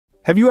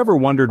Have you ever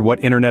wondered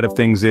what Internet of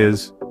Things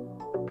is?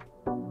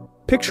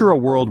 Picture a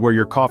world where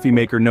your coffee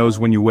maker knows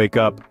when you wake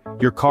up,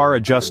 your car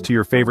adjusts to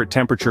your favorite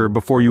temperature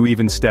before you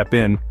even step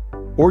in,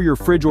 or your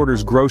fridge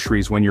orders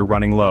groceries when you're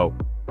running low.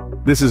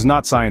 This is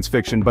not science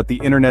fiction but the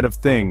Internet of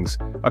Things,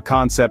 a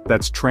concept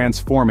that's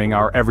transforming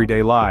our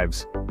everyday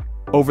lives.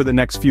 Over the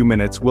next few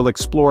minutes, we'll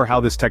explore how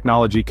this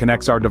technology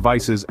connects our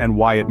devices and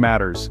why it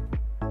matters.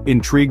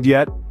 Intrigued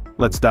yet?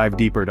 Let's dive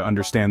deeper to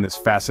understand this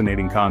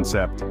fascinating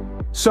concept.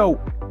 So,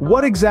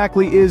 what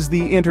exactly is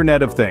the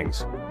Internet of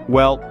Things?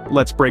 Well,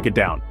 let's break it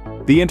down.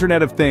 The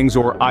Internet of Things,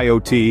 or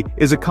IoT,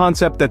 is a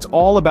concept that's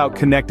all about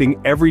connecting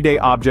everyday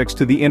objects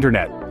to the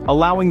Internet,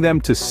 allowing them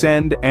to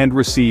send and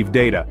receive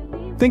data.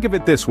 Think of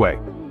it this way.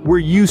 We're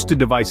used to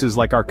devices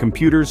like our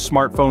computers,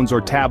 smartphones,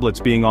 or tablets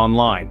being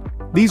online.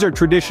 These are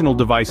traditional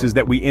devices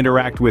that we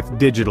interact with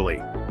digitally.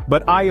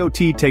 But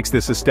IoT takes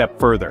this a step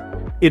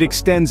further. It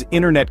extends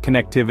internet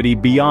connectivity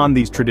beyond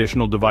these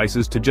traditional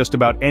devices to just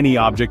about any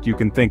object you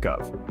can think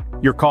of.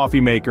 Your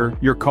coffee maker,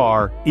 your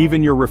car,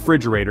 even your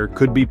refrigerator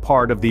could be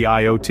part of the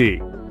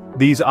IoT.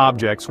 These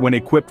objects, when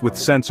equipped with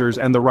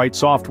sensors and the right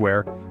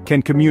software,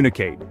 can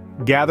communicate,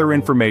 gather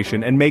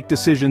information, and make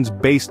decisions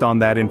based on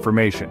that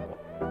information.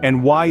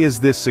 And why is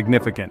this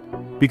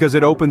significant? Because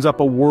it opens up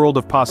a world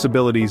of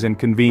possibilities and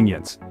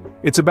convenience.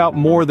 It's about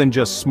more than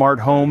just smart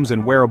homes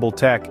and wearable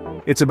tech,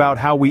 it's about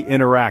how we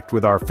interact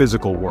with our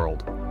physical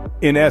world.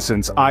 In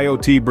essence,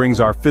 IoT brings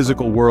our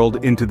physical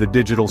world into the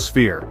digital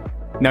sphere.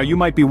 Now you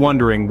might be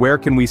wondering, where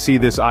can we see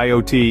this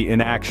IoT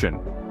in action?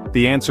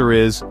 The answer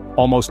is,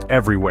 almost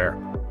everywhere.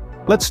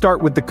 Let's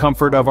start with the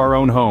comfort of our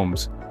own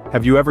homes.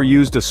 Have you ever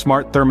used a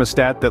smart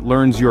thermostat that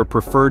learns your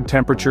preferred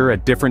temperature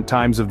at different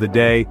times of the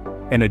day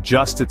and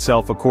adjusts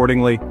itself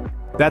accordingly?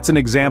 That's an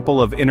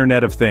example of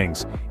Internet of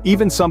Things.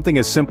 Even something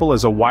as simple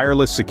as a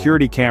wireless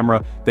security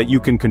camera that you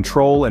can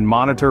control and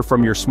monitor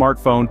from your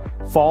smartphone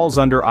falls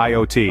under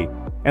IoT.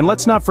 And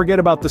let's not forget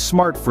about the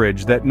smart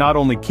fridge that not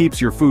only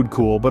keeps your food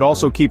cool but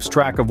also keeps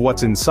track of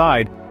what's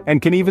inside and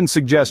can even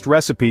suggest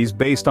recipes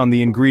based on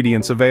the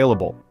ingredients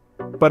available.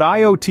 But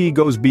IoT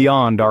goes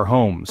beyond our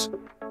homes.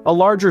 A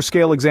larger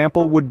scale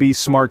example would be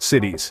smart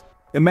cities.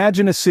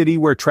 Imagine a city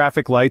where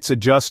traffic lights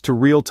adjust to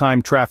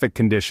real-time traffic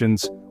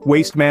conditions,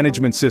 waste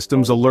management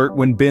systems alert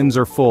when bins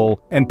are full,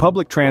 and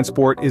public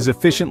transport is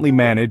efficiently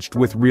managed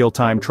with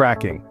real-time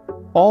tracking.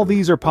 All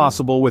these are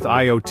possible with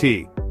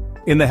IoT.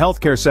 In the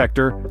healthcare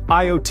sector,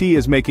 IoT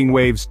is making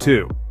waves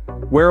too.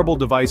 Wearable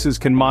devices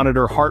can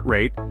monitor heart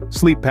rate,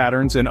 sleep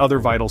patterns, and other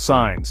vital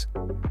signs.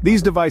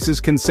 These devices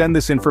can send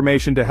this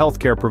information to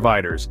healthcare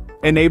providers,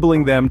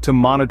 enabling them to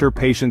monitor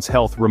patients'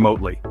 health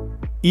remotely.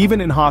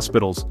 Even in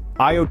hospitals,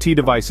 IoT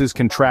devices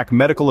can track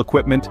medical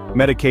equipment,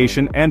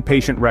 medication, and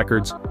patient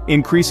records,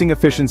 increasing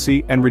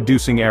efficiency and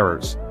reducing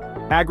errors.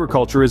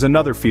 Agriculture is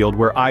another field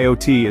where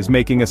IoT is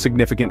making a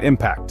significant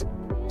impact.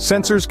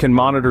 Sensors can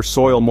monitor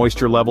soil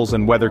moisture levels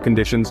and weather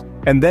conditions,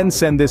 and then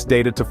send this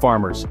data to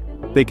farmers.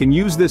 They can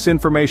use this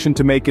information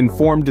to make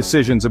informed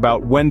decisions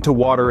about when to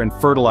water and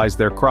fertilize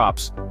their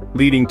crops,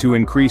 leading to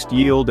increased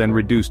yield and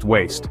reduced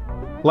waste.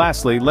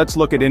 Lastly, let's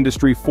look at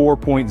Industry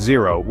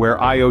 4.0, where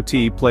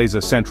IoT plays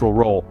a central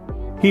role.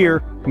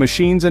 Here,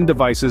 machines and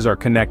devices are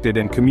connected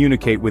and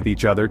communicate with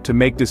each other to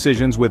make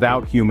decisions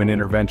without human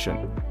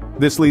intervention.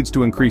 This leads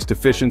to increased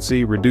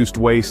efficiency, reduced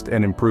waste,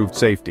 and improved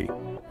safety.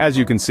 As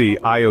you can see,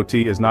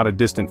 IoT is not a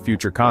distant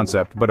future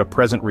concept but a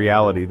present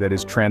reality that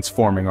is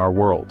transforming our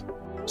world.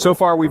 So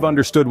far we've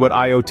understood what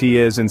IoT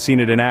is and seen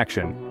it in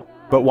action.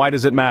 But why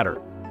does it matter?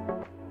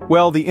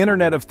 Well, the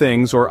Internet of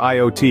Things, or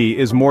IoT,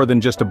 is more than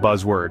just a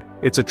buzzword.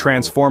 It's a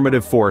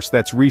transformative force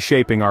that's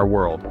reshaping our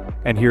world.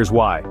 And here's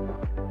why.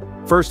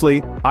 Firstly,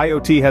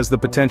 IoT has the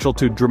potential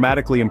to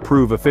dramatically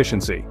improve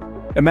efficiency.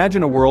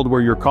 Imagine a world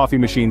where your coffee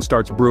machine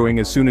starts brewing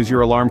as soon as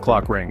your alarm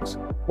clock rings,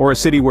 or a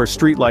city where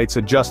streetlights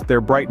adjust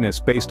their brightness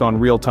based on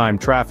real-time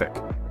traffic.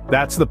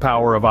 That's the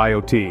power of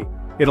IoT.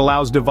 It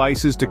allows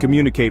devices to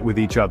communicate with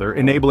each other,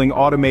 enabling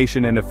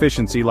automation and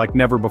efficiency like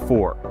never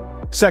before.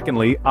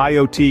 Secondly,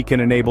 IoT can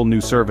enable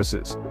new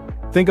services.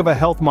 Think of a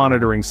health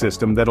monitoring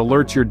system that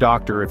alerts your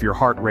doctor if your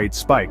heart rate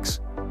spikes,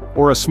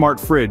 or a smart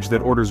fridge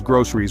that orders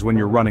groceries when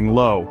you're running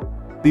low.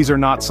 These are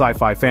not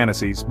sci-fi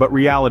fantasies, but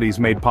realities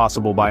made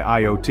possible by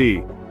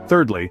IoT.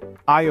 Thirdly,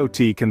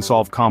 IoT can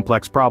solve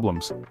complex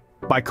problems.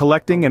 By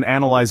collecting and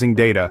analyzing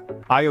data,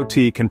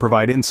 IoT can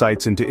provide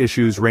insights into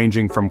issues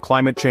ranging from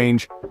climate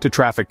change to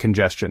traffic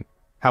congestion.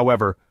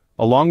 However,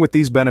 along with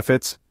these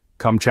benefits,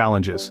 come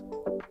challenges.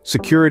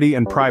 Security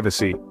and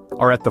privacy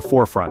are at the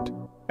forefront.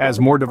 As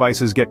more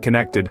devices get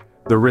connected,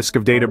 the risk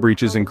of data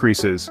breaches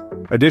increases.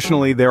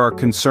 Additionally, there are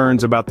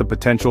concerns about the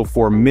potential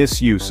for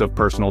misuse of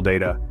personal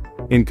data.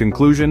 In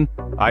conclusion,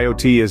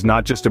 IoT is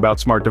not just about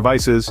smart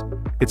devices,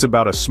 it's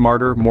about a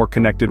smarter, more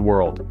connected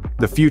world.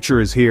 The future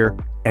is here,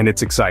 and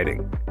it's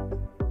exciting.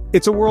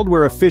 It's a world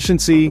where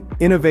efficiency,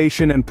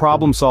 innovation, and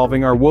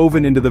problem-solving are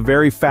woven into the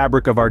very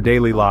fabric of our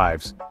daily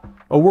lives.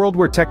 A world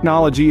where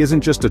technology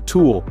isn't just a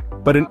tool,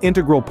 but an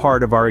integral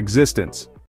part of our existence.